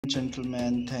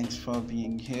Gentlemen, thanks for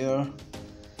being here.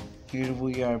 Here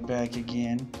we are back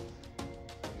again.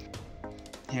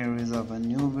 Here is our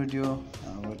new video.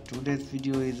 Our today's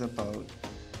video is about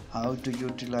how to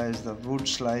utilize the wood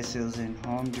slices in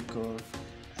home decor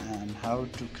and how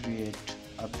to create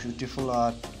a beautiful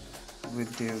art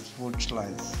with this wood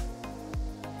slice.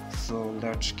 So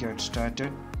let's get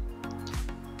started.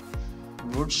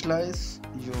 Wood slice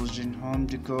used in home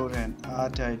decor and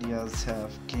art ideas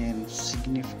have gained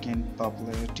significant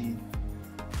popularity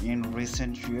in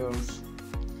recent years.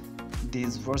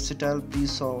 These versatile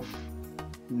pieces of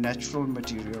natural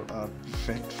material are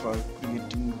perfect for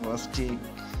creating rustic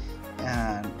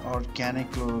and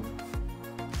organic look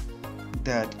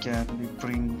that can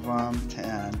bring warmth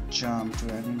and charm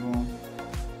to anyone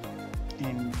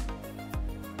in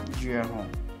your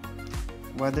home.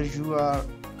 Whether you are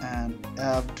an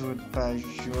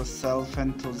do-it-by-yourself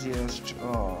enthusiast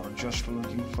or just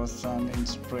looking for some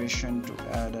inspiration to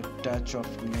add a touch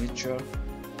of nature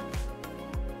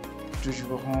to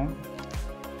your home,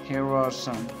 here are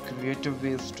some creative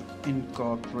ways to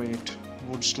incorporate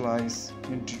wood slice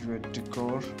into your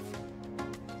decor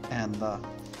and the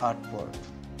artwork.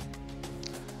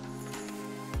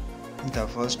 The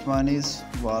first one is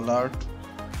wall art.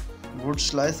 Wood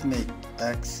slice make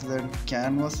excellent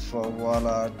canvas for wall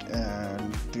art,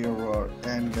 and there are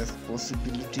endless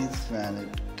possibilities when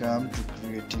it comes to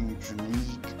creating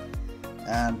unique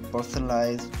and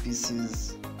personalized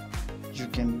pieces. You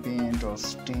can paint or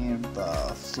stamp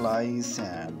the slice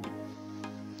and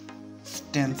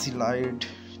stenciled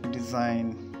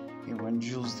design, even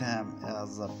use them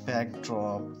as a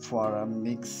backdrop for a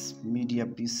mixed media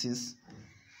pieces.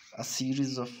 A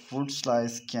series of wood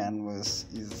slice canvas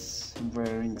is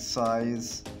varying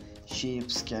size,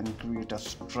 shapes can create a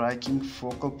striking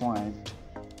focal point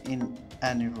in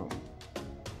any room.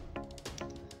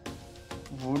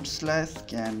 Wood slice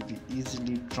can be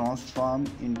easily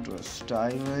transformed into a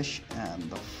stylish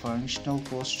and functional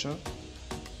poster.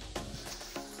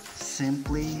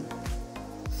 Simply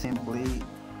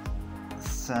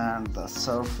sand the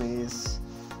surface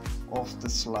of the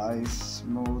slice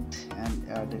smooth and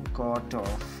add a coat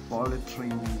of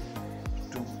polythene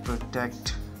to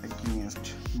protect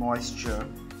against moisture.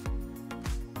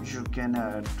 You can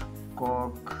add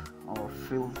cork or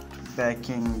felt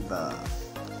backing the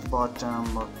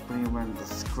bottom or prevent the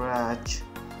scratch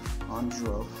on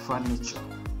your furniture.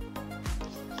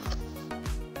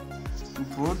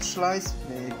 Wood slice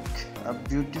make a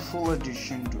beautiful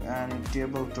addition to any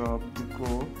tabletop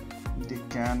decor. They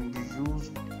can be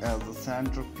used as a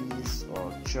centerpiece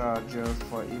or charger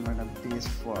for even a base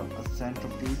for a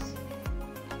centerpiece.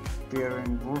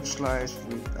 Pairing wood slice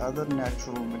with other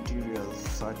natural materials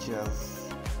such as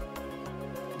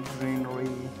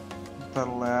greenery,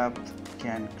 burlap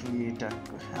can create a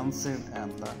cohesive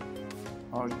and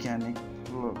organic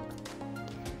look.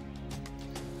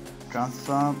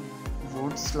 Transform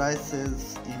wood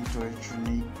slices into a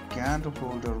unique candle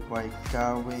holder by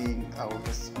carving out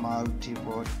a small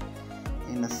teapot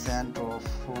in the center of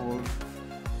hold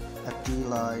a tea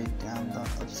light and the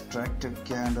abstractive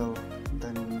candle.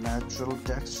 The natural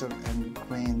texture and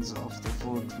grains of the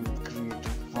wood will create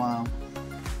a warm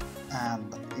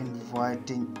and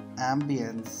inviting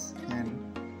ambience in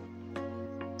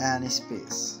any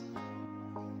space.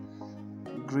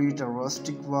 Create a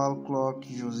rustic wall clock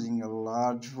using a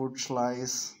large wood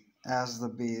slice as the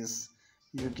base.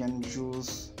 You can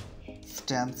use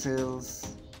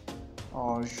stencils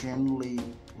or gently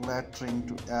lettering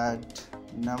to add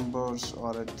numbers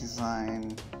or a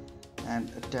design, and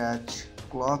attach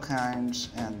clock hands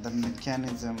and the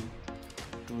mechanism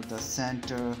to the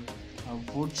center. A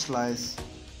wood slice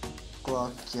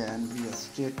clock can be a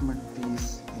statement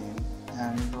piece in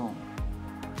any room.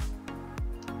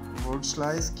 Wood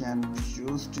slice can be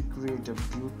used to create a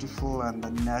beautiful and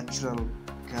a natural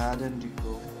garden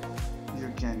decor.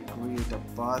 You can create a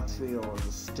pathway or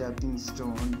a stepping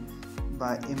stone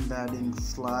by embedding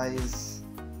slice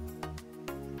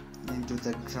into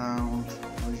the ground,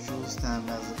 or use them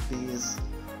as a base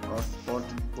or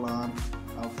potted plant.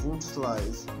 A wood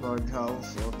slice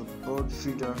birdhouse or the bird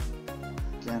feeder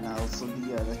can also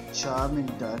be a charming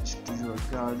touch to your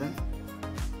garden.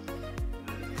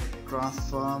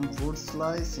 Transform wood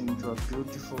slice into a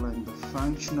beautiful and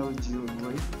functional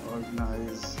jewelry.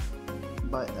 Organize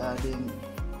by adding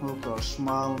hook or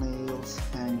small nails,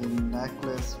 hanging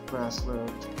necklace,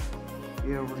 bracelet,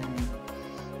 earring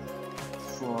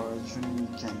for a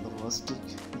unique and rustic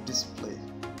display.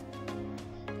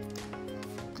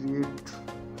 Create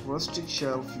rustic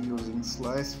shelf using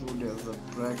sliced wood as a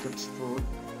bracket support.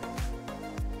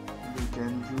 We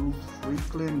can use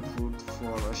reclaimed wood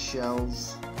for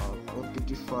shelves or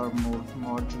opt for more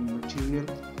modern material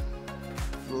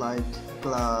like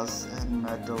glass and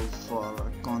metal for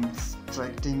a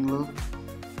constructing look.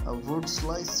 A wood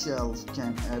slice shelf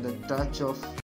can add a touch of